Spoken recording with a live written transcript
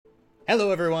Hello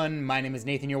everyone, my name is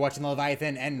Nathan, you're watching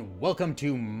Leviathan, and welcome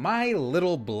to My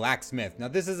Little Blacksmith. Now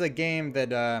this is a game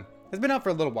that has been out for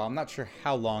a little while, I'm not sure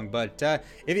how long, but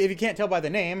if you can't tell by the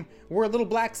name, we're a little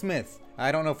blacksmith.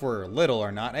 I don't know if we're little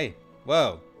or not. Hey,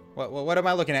 whoa, what am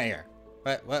I looking at here?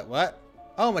 What?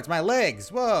 Oh, it's my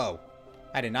legs, whoa.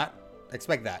 I did not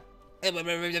expect that.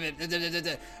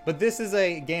 But this is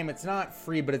a game, it's not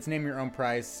free, but it's name your own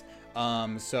price.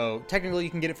 So technically you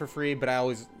can get it for free, but I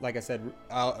always, like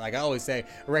I always say,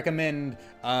 recommend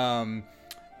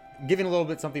giving a little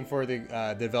bit something for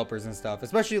the developers and stuff.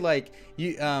 Especially like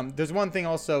you, there's one thing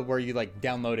also where you like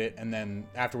download it and then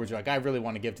afterwards you're like, I really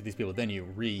want to give to these people. Then you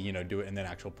do it and then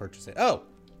actual purchase it. Oh,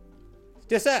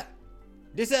 what?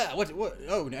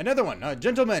 Oh, another one.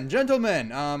 Gentlemen.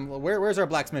 Where's our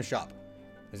blacksmith shop?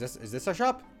 Is this our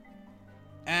shop?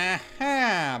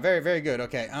 Aha, very good.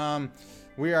 Okay.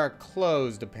 We are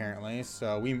closed apparently,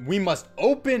 so we must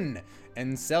open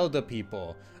and sell to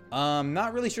people.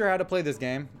 Not really sure how to play this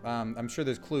game. I'm sure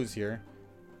there's clues here.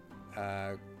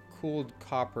 Cooled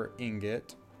copper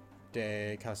ingot.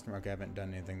 Day customer. Okay, I haven't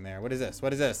done anything there. What is this?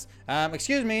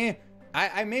 Excuse me.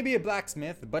 I may be a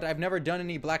blacksmith, but I've never done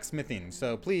any blacksmithing,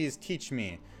 so please teach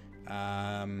me.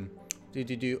 Open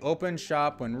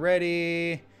shop when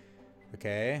ready.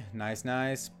 Okay, nice.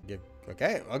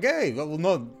 Okay. Well,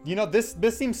 no,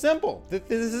 this seems simple. This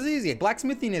is easy.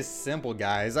 Blacksmithing is simple,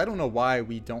 guys. I don't know why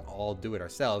we don't all do it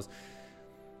ourselves.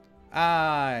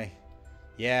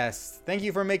 Yes. Thank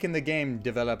you for making the game,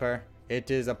 developer. It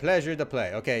is a pleasure to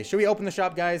play. Okay, should we open the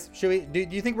shop, guys? Should we?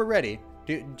 Do you think we're ready?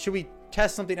 Should we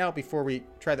test something out before we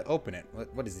try to open it?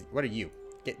 What is it? What are you?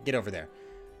 Get over there.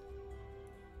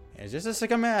 Is this a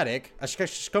schematic?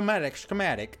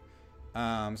 Schematic.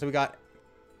 So we got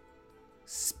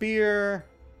spear,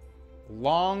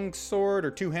 long sword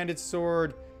or two-handed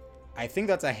sword. I think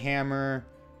that's a hammer,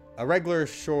 a regular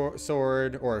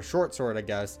sword or a short sword, I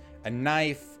guess, a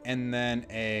knife, and then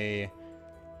a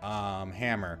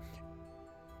hammer.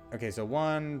 Okay, so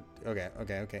one. Okay,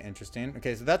 interesting.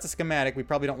 Okay, so that's a schematic. We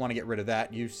probably don't want to get rid of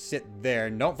that. You sit there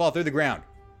and don't fall through the ground.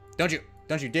 Don't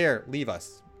you dare leave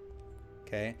us.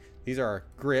 Okay, these are our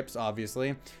grips,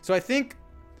 obviously. So I think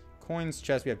coins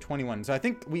chest, we have 21. So I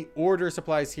think we order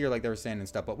supplies here like they were saying and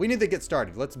stuff, but we need to get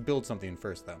started. Let's build something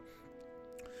first though.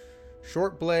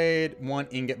 Short blade, 1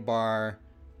 ingot bar,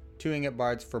 2 ingot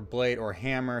bars for blade or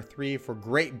hammer, 3 for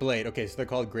great blade. Okay, so they're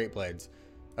called great blades.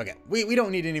 Okay, we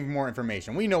don't need any more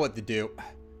information. We know what to do.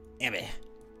 We're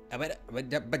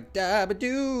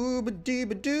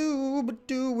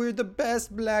the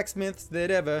best blacksmiths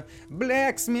that ever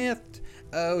blacksmithed.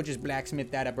 Oh, just blacksmith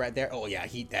that up right there. Oh yeah,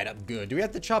 heat that up good. Do we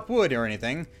have to chop wood or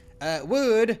anything?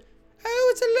 Wood?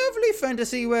 Oh, it's a lovely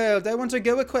fantasy world. I want to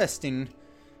go a-questing.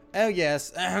 Oh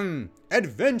yes,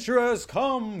 adventurers,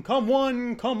 come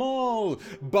one, come all.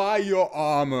 Buy your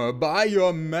armor, buy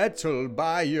your metal,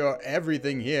 buy your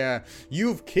everything here.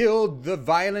 You've killed the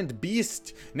violent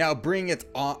beast. Now bring its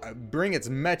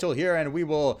metal here, and we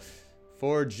will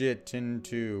forge it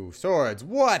into swords.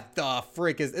 What the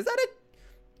frick is that?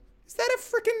 Is that a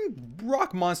freaking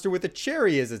rock monster with a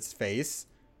cherry as its face?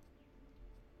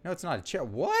 No, it's not a chair.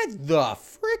 What the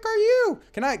frick are you?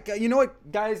 You know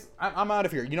what, guys? I'm out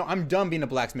of here. I'm done being a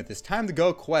blacksmith. It's time to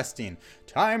go questing.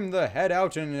 Time to head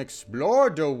out and explore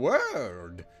the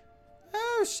world.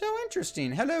 Oh, so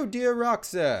interesting. Hello, dear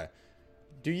Roxa.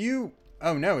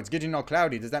 Oh no, it's getting all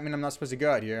cloudy. Does that mean I'm not supposed to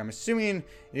go out here? I'm assuming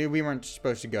we weren't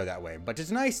supposed to go that way. But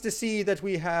it's nice to see that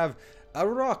we have a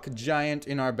rock giant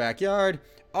in our backyard.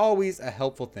 Always a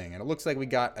helpful thing. And it looks like we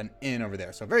got an inn over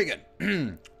there. So very good.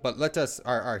 But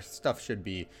our stuff should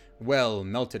be well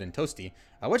melted and toasty.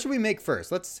 What should we make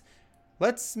first? Let's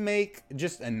make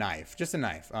just a knife.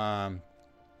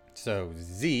 So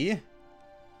Z.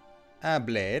 A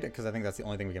blade. Because I think that's the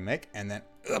only thing we can make. And then.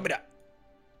 Oh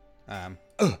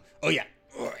yeah.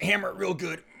 Hammer real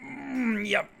good.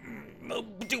 Yep.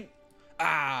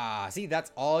 See,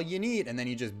 that's all you need. And then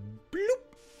you just bloop.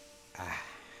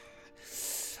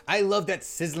 I love that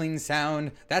sizzling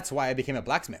sound. That's why I became a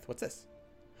blacksmith. What's this?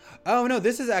 Oh no,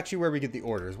 this is actually where we get the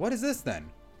orders. What is this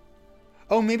then?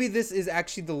 Oh, maybe this is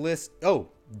actually the list. Oh,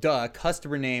 duh.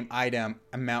 Customer name, item,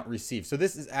 amount received. So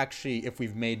this is actually if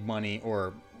we've made money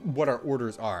or what our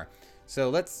orders are. So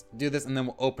let's do this and then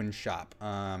we'll open shop.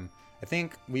 I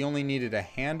think we only needed a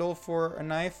handle for a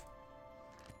knife.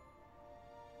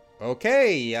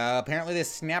 Okay, apparently they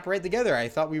snap right together. I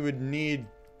thought we would need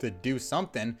to do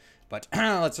something, but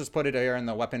let's just put it here in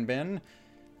the weapon bin.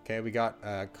 Okay, we got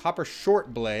a copper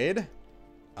short blade.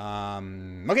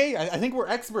 Okay, I think we're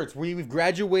experts. We've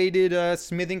graduated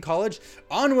smithing college.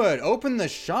 Onward, open the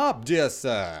shop, dear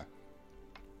sir.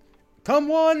 Come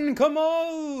one, come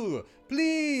all!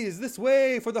 Please, this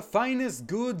way for the finest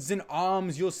goods and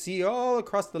arms you'll see all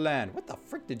across the land. What the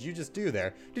frick did you just do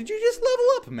there? Did you just level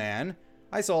up, man?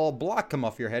 I saw a block come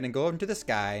off your head and go up into the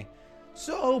sky.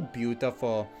 So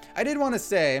beautiful. I did want to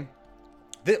say,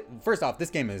 first off, this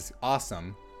game is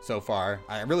awesome so far.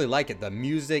 I really like it. The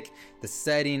music, the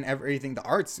setting, everything. The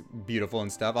art's beautiful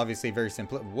and stuff. Obviously very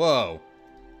simple. Whoa.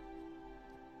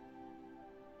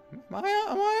 Am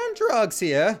I on drugs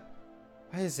here?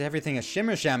 Why is everything a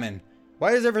shimmer shaman?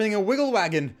 Why is everything a wiggle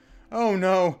wagon? Oh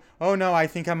no. Oh no, I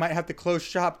think I might have to close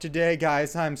shop today,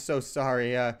 guys. I'm so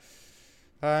sorry.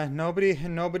 Nobody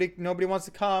wants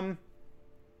to come.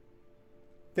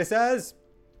 This says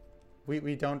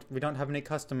we don't have any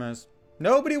customers.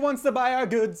 Nobody wants to buy our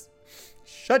goods.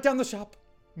 Shut down the shop.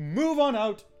 Move on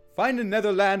out. Find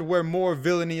another land where more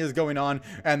villainy is going on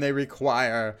and they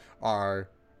require our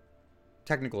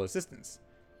technical assistance.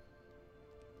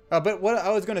 But what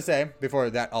I was going to say before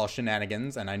that all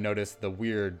shenanigans, and I noticed the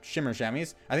weird shimmer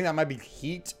shammies, I think that might be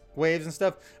heat waves and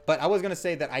stuff, but I was going to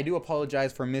say that I do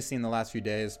apologize for missing the last few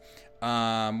days.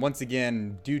 Once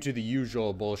again, due to the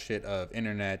usual bullshit of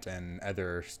internet and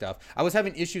other stuff, I was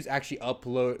having issues actually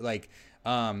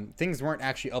things weren't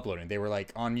actually uploading. They were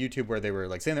like on YouTube where they were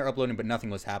like saying they're uploading, but nothing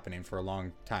was happening for a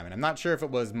long time. And I'm not sure if it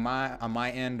was on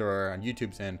my end or on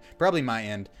YouTube's end. Probably my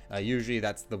end. Usually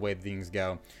that's the way things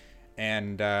go.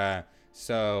 And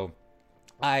so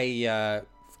I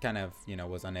kind of,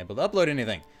 was unable to upload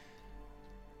anything,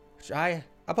 which I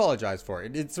apologize for.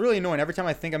 It's really annoying. Every time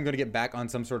I think I'm going to get back on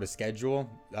some sort of schedule,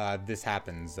 this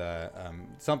happens.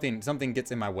 Something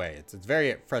gets in my way. It's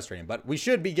very frustrating, but we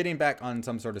should be getting back on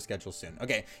some sort of schedule soon.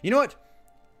 Okay, you know what?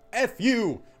 F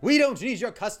you. We don't need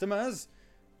your customers.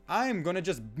 I'm going to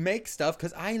just make stuff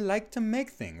because I like to make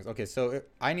things. Okay, so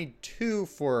I need 2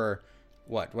 for...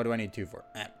 What do I need 2 for?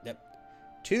 Yep.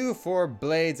 2 for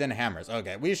blades and hammers.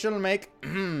 Okay, we shall make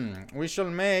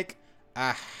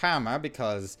a hammer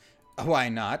because why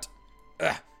not?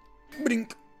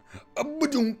 Blink, a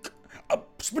badunk, a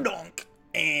spadonk,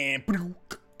 and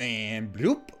blook, and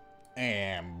bloop,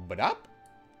 and badop,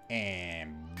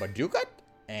 and badukat,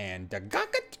 and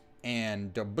dagakat,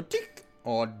 and the batik,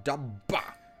 or da ba.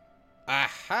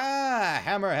 Aha!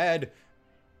 Hammerhead.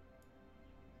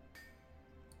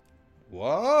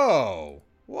 Whoa!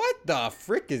 What the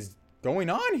frick is going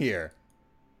on here?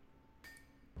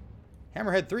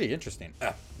 Hammerhead 3, interesting.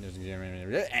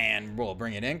 And we'll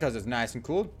bring it in because it's nice and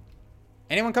cool.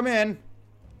 Anyone come in?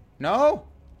 No?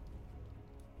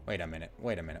 Wait a minute.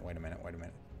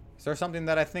 Is there something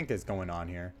that I think is going on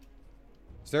here?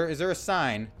 Is there a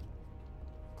sign?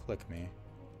 Click me.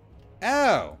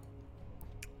 Oh!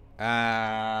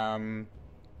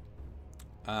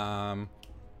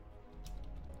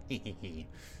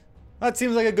 That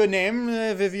seems like a good name,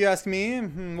 if you ask me.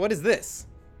 What is this?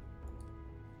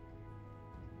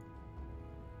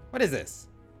 What is this?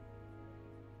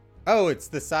 Oh, it's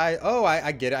the size. Oh,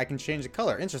 I get it. I can change the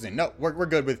color. Interesting. No, we're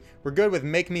good with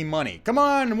make me money. Come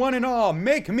on, one and all,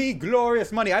 make me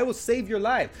glorious money. I will save your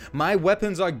life. My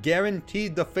weapons are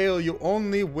guaranteed to fail you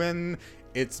only when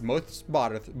it's most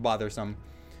bothersome,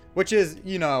 which is,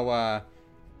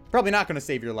 probably not going to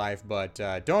save your life, but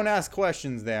don't ask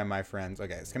questions there, my friends.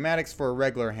 Okay, schematics for a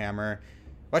regular hammer.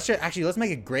 Actually, let's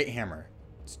make a great hammer.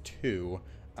 It's 2.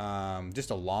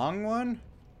 Just a long one?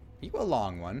 Are you a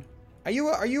long one? Are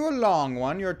you a long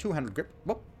one? You're a 200 grip.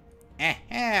 Whoop.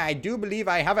 I do believe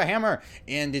I have a hammer,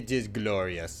 and it is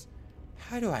glorious.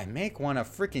 How do I make one of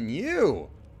freaking you?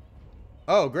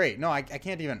 Oh, great. No, I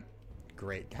can't even.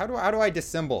 Great. How do I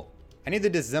disassemble? I need to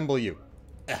disassemble you.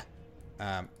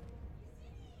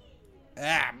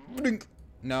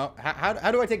 No.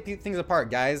 How do I take things apart,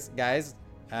 guys?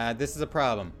 This is a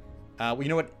problem. You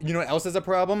know what else is a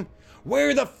problem?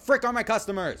 Where the frick are my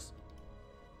customers?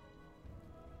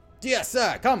 Yes,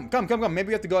 sir. Come. Maybe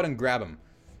we have to go out and grab them.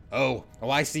 Oh,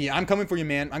 I see. I'm coming for you,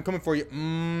 man. I'm coming for you.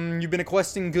 You've been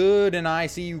questing good, and I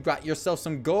see you got yourself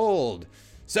some gold.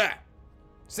 Sir.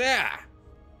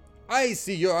 I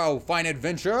see your fine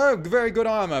adventure. Very good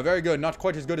armor. Very good. Not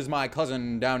quite as good as my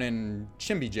cousin down in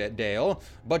Chimbydale.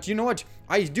 But you know what?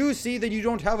 I do see that you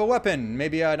don't have a weapon.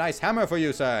 Maybe a nice hammer for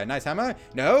you, sir. Nice hammer?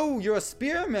 No, you're a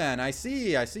spearman. I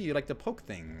see. You like to poke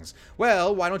things.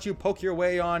 Well, why don't you poke your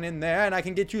way on in there and I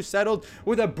can get you settled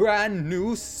with a brand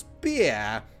new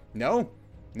spear? No?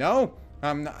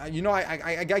 I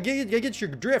get your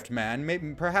drift, man.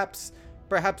 Maybe perhaps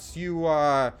you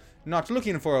are not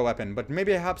looking for a weapon, but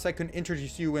maybe perhaps I can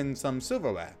interest you in some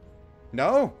silverware.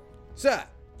 No? Sir,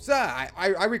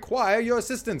 I require your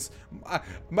assistance.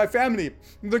 My family,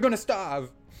 they're gonna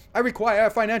starve. I require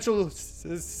financial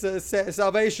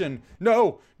salvation.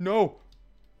 No, no.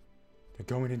 They're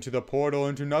going into the portal,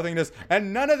 into nothingness,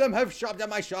 and none of them have shopped at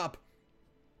my shop.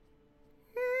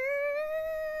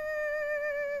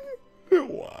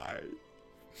 Why?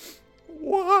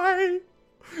 Why?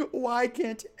 Why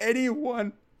can't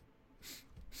anyone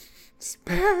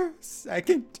spare a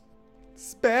second?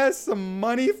 Spare some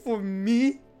money for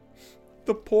me?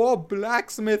 The poor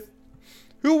blacksmith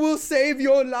who will save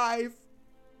your life.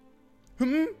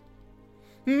 Who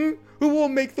will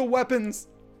make the weapons?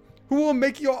 Who will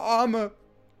make your armor?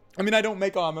 I mean, I don't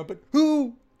make armor, but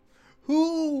who?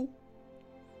 Who?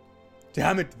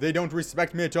 Damn it, they don't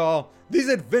respect me at all. These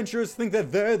adventurers think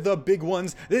that they're the big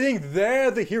ones. They think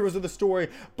they're the heroes of the story.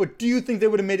 But do you think they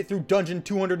would have made it through dungeon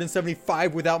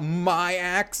 275 without my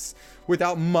axe?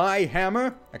 Without my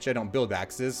hammer? Actually, I don't build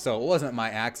axes, so it wasn't my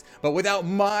axe. But without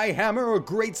my hammer or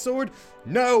greatsword?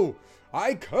 No!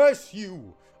 I curse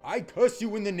you! I curse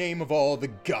you in the name of all the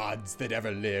gods that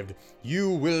ever lived. You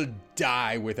will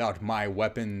die without my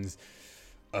weapons.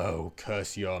 Oh,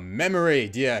 curse your memory,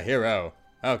 dear hero.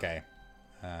 Okay.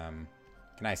 Can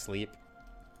I sleep?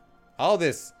 All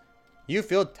this. You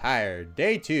feel tired.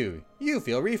 Day 2. You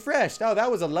feel refreshed. Oh, that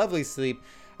was a lovely sleep.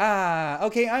 Ah,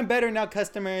 okay, I'm better now,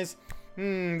 customers.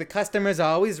 The customer's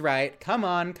always right. Come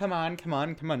on, come on, come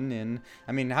on, come on in.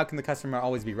 I mean, how can the customer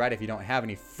always be right if you don't have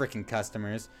any freaking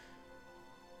customers?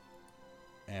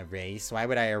 Erase? Why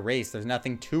would I erase? There's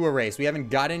nothing to erase. We haven't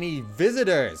got any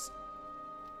visitors.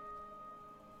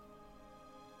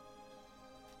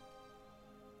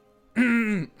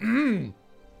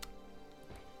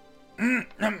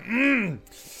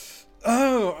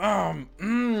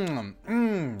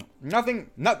 Nothing.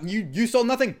 You sold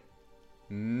nothing.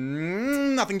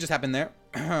 Nothing just happened there.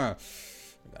 I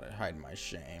gotta hide my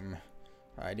shame.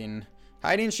 Hiding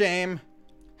shame.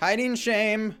 Hiding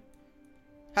shame.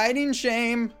 Hiding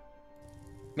shame.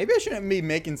 Maybe I shouldn't be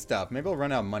making stuff. Maybe I'll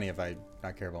run out of money if I'm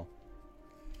not careful.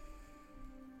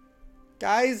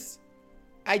 Guys,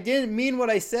 I didn't mean what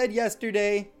I said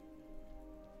yesterday.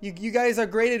 You guys are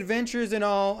great adventures and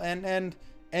all, and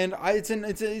it's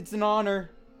an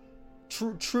honor.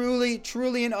 Truly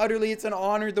and utterly, it's an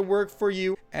honor to work for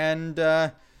you and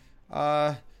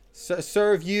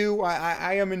serve you.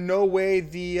 I am in no way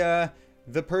the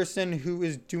person who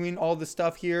is doing all the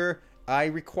stuff here. I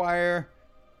require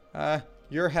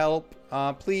your help.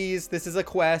 Please, this is a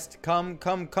quest. Come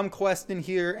quest in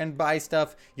here and buy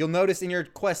stuff. You'll notice in your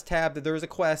quest tab that there is a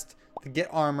quest to get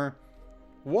armor.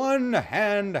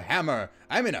 One-hand hammer.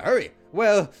 I'm in a hurry.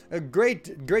 Well, a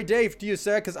great day to you,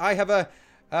 sir, because I have a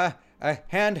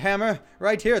hand hammer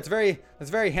right here. It's very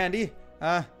handy.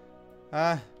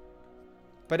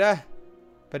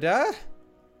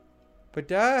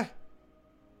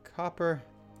 Copper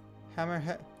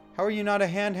hammer. How are you not a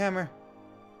hand hammer?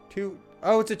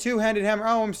 Oh, it's a two-handed hammer.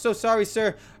 Oh, I'm so sorry,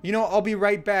 sir. You know, I'll be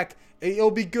right back. It'll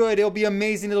be good. It'll be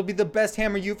amazing. It'll be the best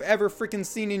hammer you've ever freaking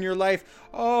seen in your life.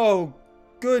 Oh,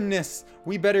 goodness.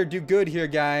 We better do good here,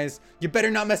 guys. You better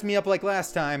not mess me up like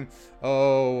last time.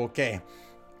 Oh, okay.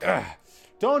 Ugh.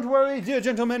 Don't worry, dear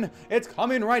gentlemen. It's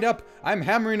coming right up. I'm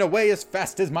hammering away as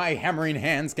fast as my hammering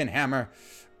hands can hammer.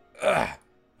 Ugh.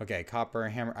 Okay, copper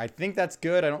hammer. I think that's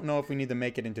good. I don't know if we need to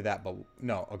make it into that, but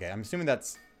no. Okay, I'm assuming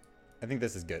that's... I think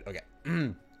this is good. Okay.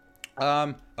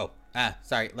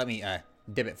 Sorry. Let me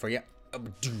dip it for you.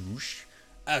 Douche.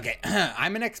 Okay.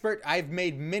 I'm an expert. I've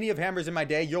made many of hammers in my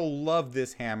day. You'll love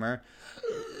this hammer.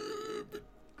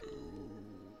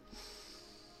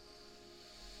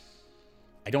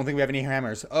 I don't think we have any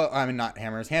hammers. Oh, I mean, not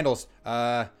hammers. Handles.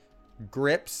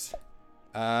 Grips.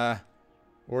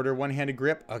 Order one-handed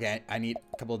grip. Okay, I need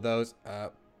a couple of those.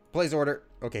 Place order.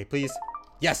 Okay, please.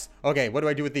 Yes. Okay, what do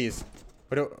I do with these?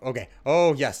 Okay.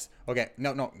 Oh, yes. Okay.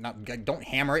 No, don't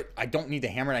hammer it. I don't need to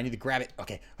hammer it. I need to grab it.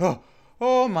 Okay.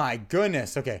 Oh my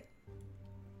goodness. Okay.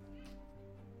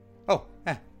 Oh,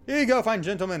 here you go, fine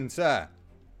gentlemen, sir.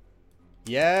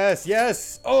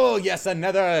 Yes. Oh, yes,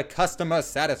 another customer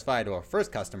satisfied, or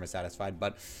first customer satisfied,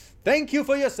 but thank you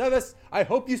for your service. I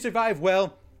hope you survive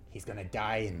well. He's gonna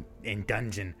die in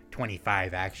dungeon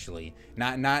 25, actually.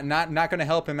 Not gonna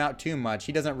help him out too much.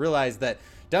 He doesn't realize that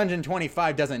dungeon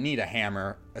 25 doesn't need a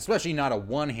hammer, especially not a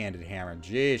one-handed hammer.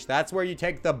 Jeez, that's where you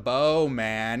take the bow,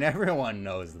 man. Everyone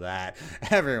knows that.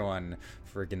 Everyone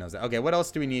freaking knows that. Okay, what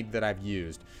else do we need that I've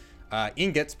used?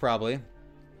 Ingots, probably.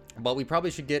 But we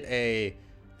probably should get a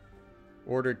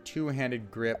order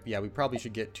two-handed grip. Yeah, we probably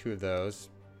should get 2 of those.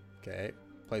 Okay,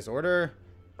 place order.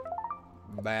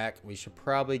 Back. We should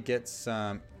probably get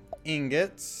some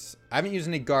ingots. I haven't used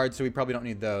any guards, so we probably don't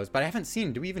need those. But I haven't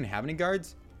seen. Do we even have any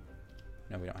guards?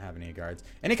 No, we don't have any guards.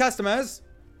 Any customers?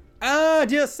 Ah,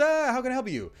 dear sir, how can I help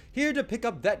you? Here to pick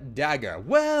up that dagger.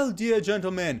 Well, dear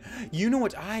gentlemen, you know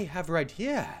what I have right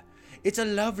here. It's a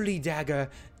lovely dagger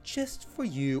just for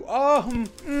you. Oh,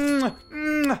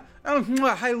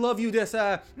 I love you, dear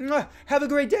sir. Have a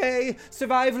great day.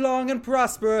 Survive long and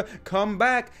prosper. Come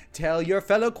back. Tell your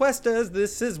fellow questers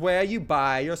this is where you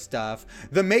buy your stuff.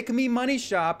 The Make Me Money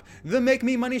shop. The Make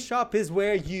Me Money shop is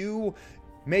where you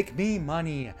make me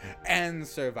money and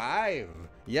survive.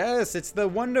 Yes, it's the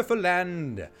wonderful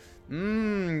land.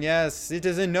 Yes, it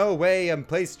is in no way a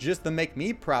place just to make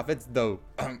me profits, though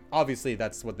obviously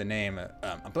that's what the name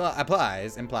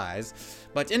implies.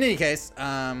 But in any case,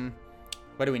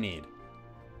 what do we need?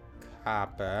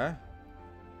 Copper.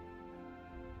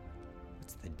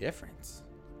 What's the difference?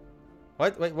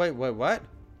 What? Wait, what?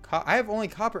 I have only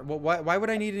copper. Well, why would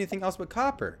I need anything else but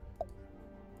copper?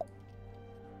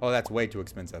 Oh, that's way too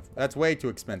expensive. That's way too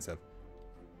expensive.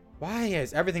 Why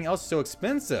is everything else so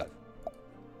expensive?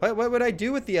 What would I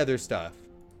do with the other stuff?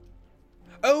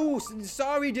 Oh,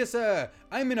 sorry, dear sir.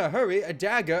 I'm in a hurry. A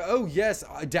dagger. Oh, yes.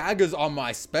 Daggers are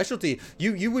my specialty.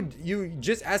 You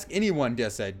just ask anyone,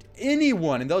 dear sir.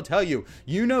 Anyone, and they'll tell you.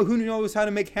 You know who knows how to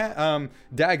make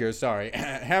daggers. Sorry.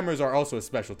 Hammers are also a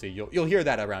specialty. You'll hear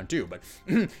that around too. But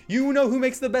you know who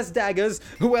makes the best daggers?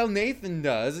 Well, Nathan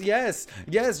does. Yes.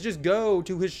 Just go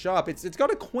to his shop. It's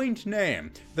got a quaint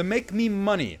name. The Make Me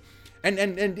Money.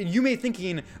 And you may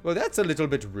thinking, well, that's a little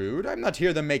bit rude. I'm not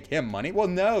here to make him money. Well,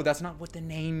 no, that's not what the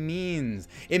name means.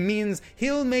 It means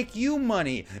he'll make you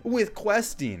money with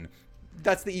questing.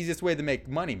 That's the easiest way to make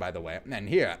money, by the way. And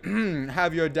here,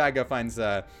 have your dagger, fine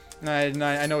sir. I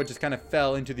know it just kind of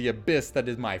fell into the abyss that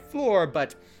is my floor,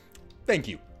 but thank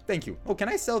you. Oh, can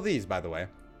I sell these, by the way?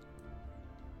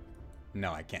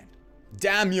 No, I can't.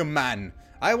 Damn you, man.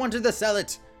 I wanted to sell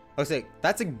it. Oh, say,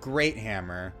 that's a great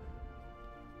hammer.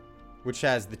 Which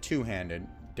has the two-handed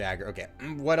dagger. Okay,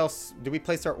 what else? Did we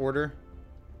place our order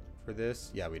for this?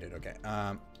 Yeah, we did. Okay.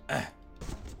 And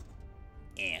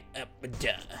up,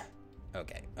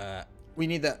 okay. We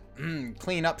need the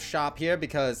clean up shop here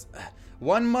because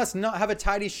one must not have a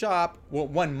tidy shop. Well,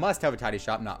 one must have a tidy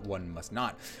shop, not one must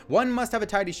not. One must have a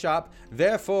tidy shop.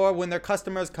 Therefore, when their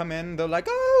customers come in, they're like,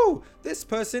 oh, this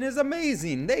person is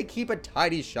amazing. They keep a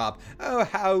tidy shop. Oh,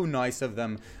 how nice of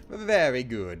them. Very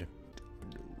good.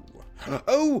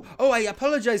 Oh, I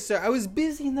apologize, sir. I was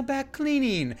busy in the back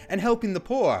cleaning and helping the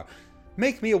poor.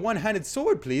 Make me a one-handed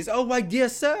sword, please. Oh, my dear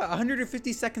sir,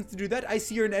 150 seconds to do that? I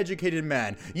see you're an educated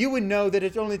man. You would know that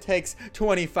it only takes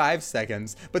 25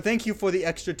 seconds. But thank you for the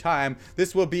extra time.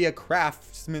 This will be a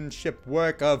craftsmanship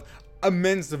work of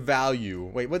immense value.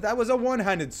 Wait, that was a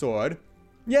one-handed sword?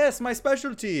 Yes, my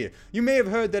specialty. You may have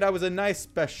heard that I was a nice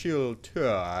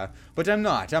specialteur, but I'm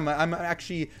not. I'm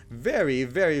actually very,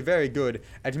 very, very good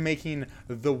at making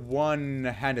the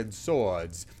one-handed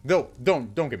swords. Though,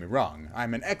 don't get me wrong.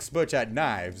 I'm an expert at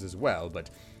knives as well, but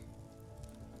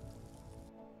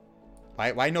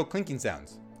why no clinking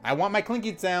sounds? I want my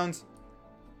clinking sounds.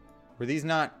 Were these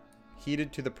not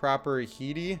heated to the proper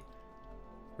heaty?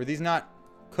 Were these not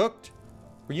cooked?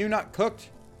 Were you not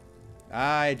cooked?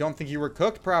 I don't think you were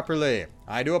cooked properly.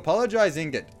 I do apologize,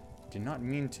 Ingot. Did not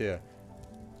mean to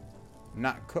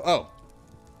not cook. Oh.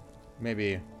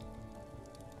 Maybe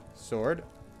sword.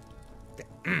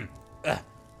 Okay. Did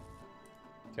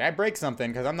I break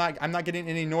something? Because I'm not getting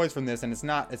any noise from this, and it's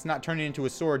not turning into a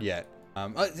sword yet.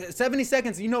 70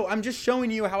 seconds. You know, I'm just showing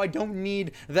you how I don't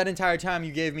need that entire time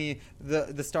you gave me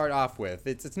the start off with.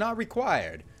 It's not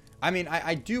required. I mean,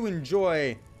 I do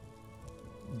enjoy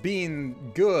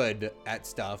being good at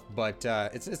stuff, but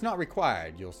it's not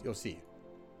required. You'll see.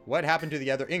 What happened to the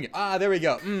other ingot? Ah, there we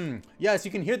go. Yes,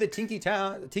 you can hear the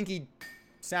tinky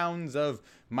sounds of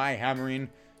my hammering.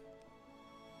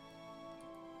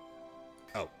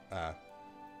 Oh,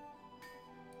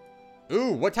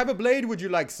 ooh, what type of blade would you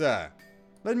like, sir?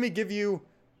 Let me give you.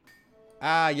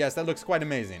 Ah, yes, that looks quite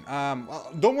amazing.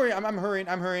 Don't worry, I'm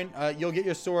hurrying. You'll get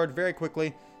your sword very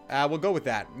quickly. We'll go with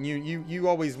that. You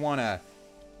always want a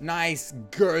nice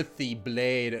girthy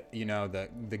blade, you know,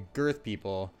 the girth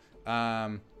people.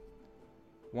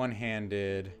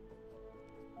 One-handed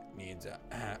needs a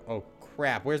oh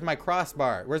crap, where's my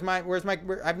crossbar?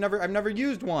 I've never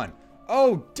used one.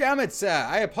 Oh, damn it, sir.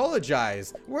 I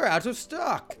apologize. We're out of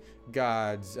stock.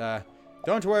 Gods,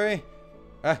 don't worry.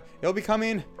 It'll be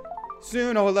coming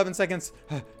soon. Oh, 11 seconds.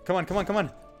 Come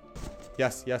on.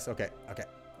 Yes, okay.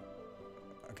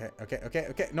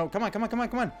 Okay. No, come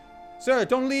on. Sir,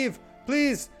 don't leave.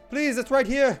 Please, it's right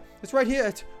here. It's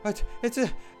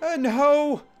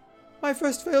no. My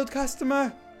first failed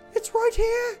customer. It's right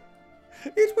here.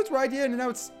 It was right here, and now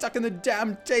it's stuck in the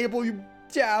damn table, you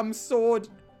damn sword.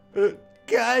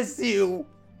 Curse you!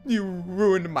 You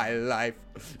ruined my life.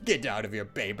 Get out of here,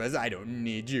 papers. I don't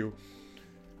need you.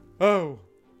 Oh.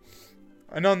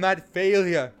 And on that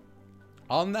failure,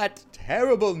 on that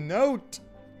terrible note,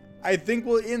 I think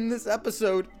we'll end this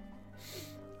episode.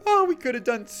 Oh, we could have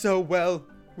done so well.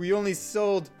 We only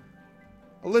sold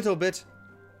a little bit.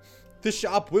 The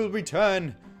shop will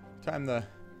return. Time to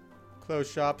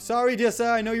close shop. Sorry, dear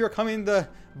sir, I know you're coming to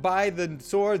buy the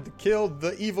sword, to kill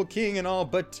the evil king and all,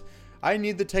 but I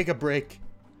need to take a break.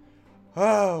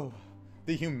 Oh,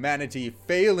 the humanity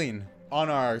failing on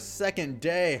our second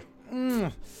day.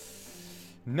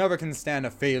 Never can stand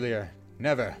a failure.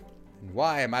 Never. And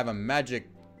why am I have a magic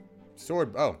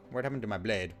sword? Oh, what happened to my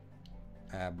blade?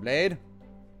 Blade?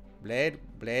 Blade?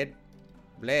 Blade?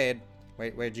 Blade?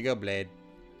 Wait, where'd you go, Blade?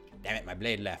 Damn it, my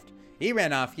blade left. He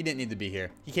ran off. He didn't need to be here.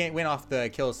 He went off to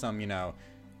kill some,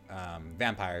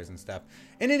 vampires and stuff.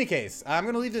 In any case, I'm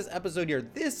going to leave this episode here.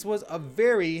 This was a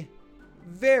very,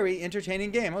 very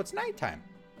entertaining game. Oh, it's nighttime.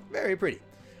 Very pretty.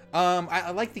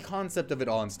 I like the concept of it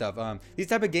all and stuff. These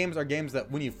type of games are games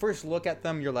that when you first look at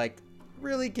them, you're like,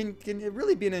 really, can it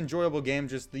really be an enjoyable game?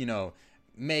 Just,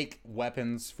 make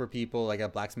weapons for people like a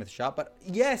blacksmith shop. But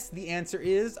yes, the answer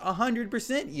is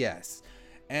 100% yes.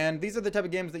 And these are the type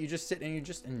of games that you just sit and you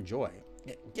just enjoy.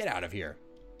 Get out of here.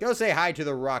 Go say hi to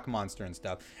the rock monster and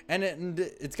stuff. And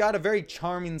it's got a very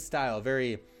charming style,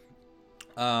 very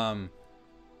nice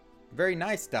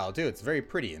style too. It's very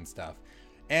pretty and stuff.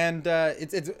 And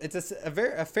it's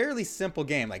a fairly simple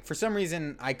game. Like, for some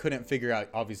reason, I couldn't figure out,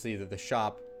 obviously, that the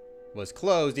shop was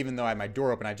closed, even though I had my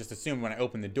door open. I just assumed when I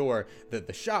opened the door that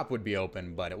the shop would be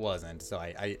open, but it wasn't. So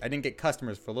I didn't get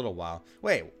customers for a little while.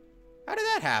 Wait, how did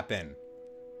that happen?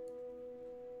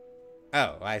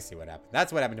 Oh, I see what happened.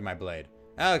 That's what happened to my blade.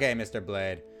 Okay, Mr.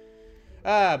 Blade.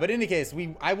 But in any case,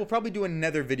 I will probably do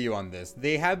another video on this.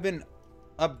 They have been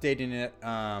updating it.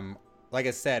 Like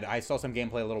I said, I saw some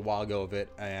gameplay a little while ago of it,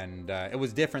 and it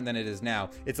was different than it is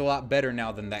now. It's a lot better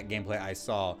now than that gameplay I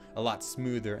saw. A lot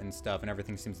smoother and stuff, and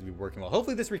everything seems to be working well.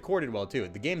 Hopefully this recorded well, too.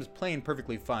 The game is playing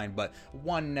perfectly fine, but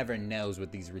one never knows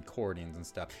with these recordings and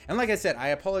stuff. And like I said, I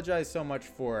apologize so much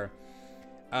for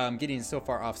getting so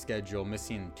far off schedule,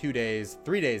 missing 2 days,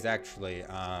 3 days actually.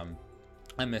 I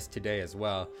missed today as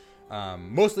well,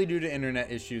 mostly due to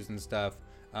internet issues and stuff,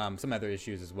 some other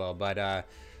issues as well, but I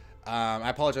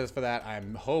apologize for that.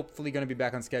 I'm hopefully going to be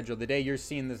back on schedule. The day you're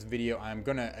seeing this video, I'm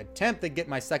going to attempt to get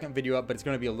my second video up, but it's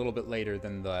going to be a little bit later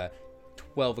than the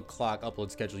 12 o'clock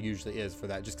upload schedule usually is for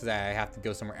that, just because I have to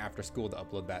go somewhere after school to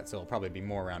upload that, so it'll probably be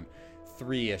more around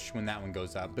 3-ish when that one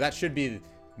goes up. But that should be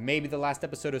maybe the last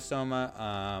episode of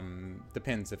Soma.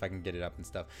 Depends if I can get it up and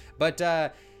stuff. But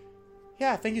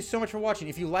yeah, thank you so much for watching.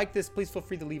 If you like this, please feel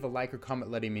free to leave a like or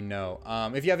comment letting me know.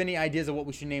 If you have any ideas of what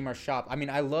we should name our shop, I mean,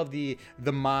 I love the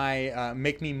my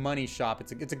Make Me Money shop.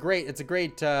 It's a great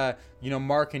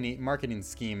marketing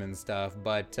scheme and stuff.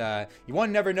 But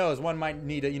one never knows. One might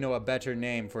need a better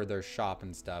name for their shop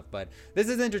and stuff. But this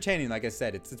is entertaining. Like I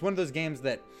said, it's one of those games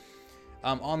that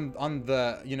on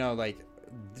the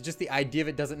just the idea of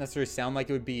it doesn't necessarily sound like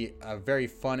it would be a very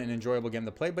fun and enjoyable game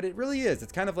to play, but it really is.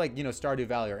 It's kind of like, Stardew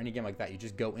Valley or any game like that. You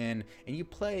just go in and you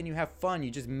play and you have fun. You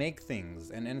just make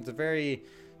things. And it's a very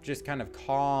just kind of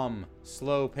calm,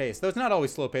 slow pace. Though it's not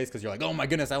always slow pace because you're like, oh my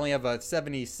goodness, I only have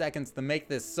 70 seconds to make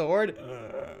this sword.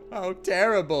 How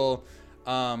terrible.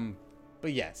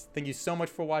 But yes, thank you so much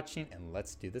for watching, and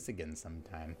let's do this again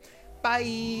sometime.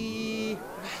 Bye.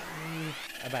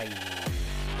 Bye.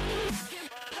 Bye.